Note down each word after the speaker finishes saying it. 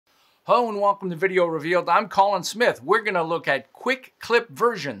Hello and welcome to Video Revealed. I'm Colin Smith. We're going to look at quick clip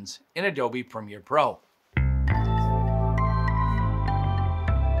versions in Adobe Premiere Pro.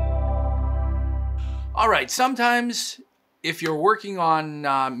 All right, sometimes if you're working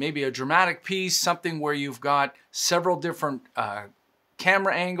on maybe a dramatic piece, something where you've got several different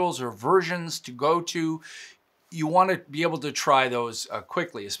camera angles or versions to go to, you want to be able to try those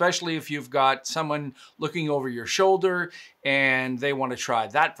quickly, especially if you've got someone looking over your shoulder and they want to try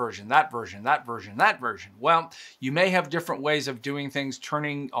that version, that version, that version, that version. Well, you may have different ways of doing things,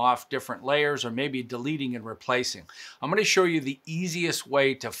 turning off different layers or maybe deleting and replacing. I'm going to show you the easiest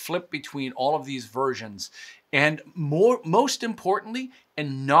way to flip between all of these versions and most importantly,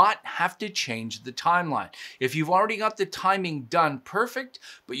 and not have to change the timeline. If you've already got the timing done perfect,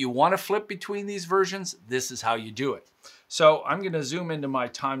 but you want to flip between these versions, this is how you do it. So I'm going to zoom into my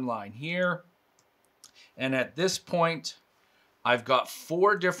timeline here. And at this point, I've got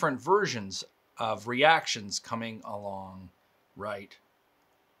 4 different versions of reactions coming along right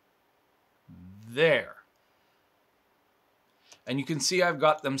there. And you can see I've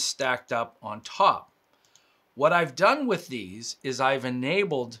got them stacked up on top. What I've done with these is I've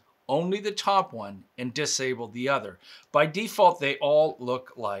enabled only the top one and disabled the other. By default, they all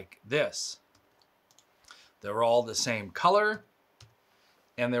look like this. They're all the same color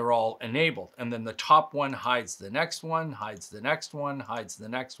and they're all enabled. And then the top one hides the next one, hides the next one, hides the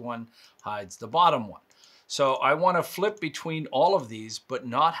next one, hides the bottom one. So I want to flip between all of these but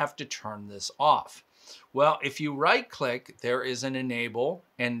not have to turn this off. Well, if you right click, there is an enable,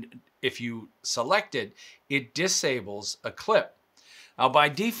 and if you select it, it disables a clip. Now by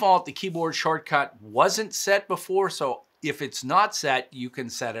default, the keyboard shortcut wasn't set before, so if it's not set, you can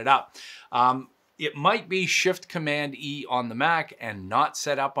set it up. It might be Shift Command E on the Mac and not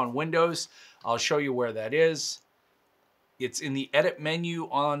set up on Windows. I'll show you where that is. It's in the Edit menu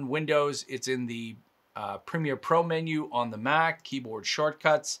on Windows. It's in the Premiere Pro menu on the Mac, keyboard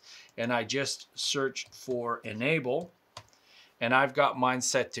shortcuts, and I just searched for Enable, and I've got mine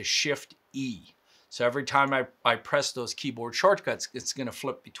set to Shift E. So every time I press those keyboard shortcuts, it's going to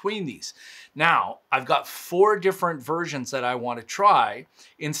flip between these. Now, I've got 4 different versions that I want to try.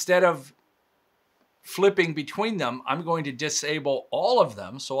 Instead of flipping between them, I'm going to disable all of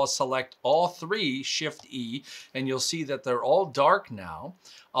them. So I'll select all 3, Shift E, and you'll see that they're all dark now.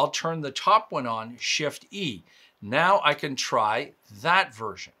 I'll turn the top one on, Shift E. Now I can try that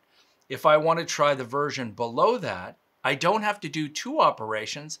version. If I want to try the version below that, I don't have to do 2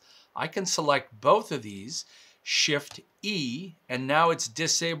 operations. I can select both of these, Shift E, and now it's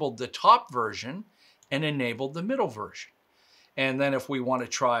disabled the top version and enabled the middle version. And then if we want to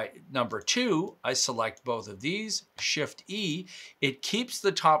try number 2, I select both of these, Shift E. It keeps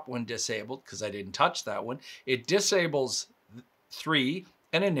the top one disabled because I didn't touch that one. It disables 3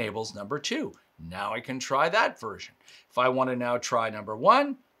 and enables number 2. Now I can try that version. If I want to now try number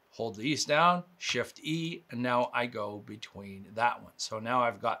 1, hold these down, Shift E, and now I go between that one. So now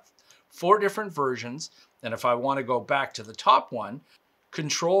I've got 4 different versions. And if I want to go back to the top one,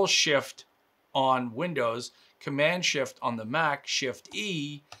 Control Shift on Windows, Command Shift on the Mac, Shift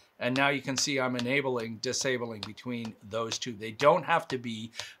E, and now you can see I'm disabling between those 2. They don't have to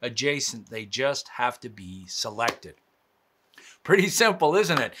be adjacent, they just have to be selected. Pretty simple,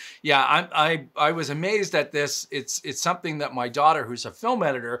 isn't it? Yeah, I was amazed at this. It's something that my daughter, who's a film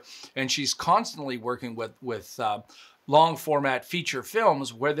editor, and she's constantly working with long format feature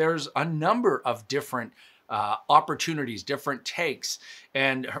films where there's a number of different opportunities, different takes.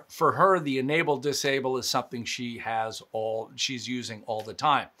 And for her, the enable disable is something she's using all the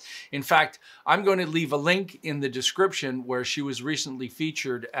time. In fact, I'm going to leave a link in the description where she was recently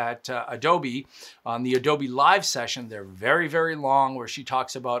featured at Adobe on the Adobe Live session. They're very, very long, where she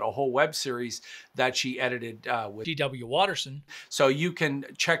talks about a whole web series that she edited with D.W. Watterson. So you can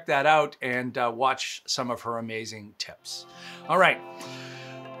check that out and watch some of her amazing tips. All right.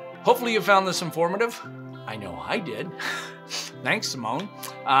 Hopefully you found this informative. I know I did. Thanks, Simone.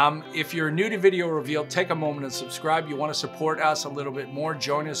 If you're new to Video Revealed, take a moment and subscribe. You want to support us a little bit more,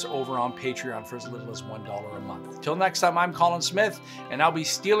 join us over on Patreon for as little as $1 a month. Till next time, I'm Colin Smith, and I'll be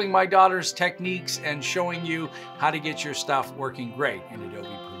stealing my daughter's techniques and showing you how to get your stuff working great in Adobe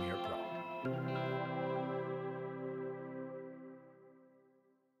Premiere.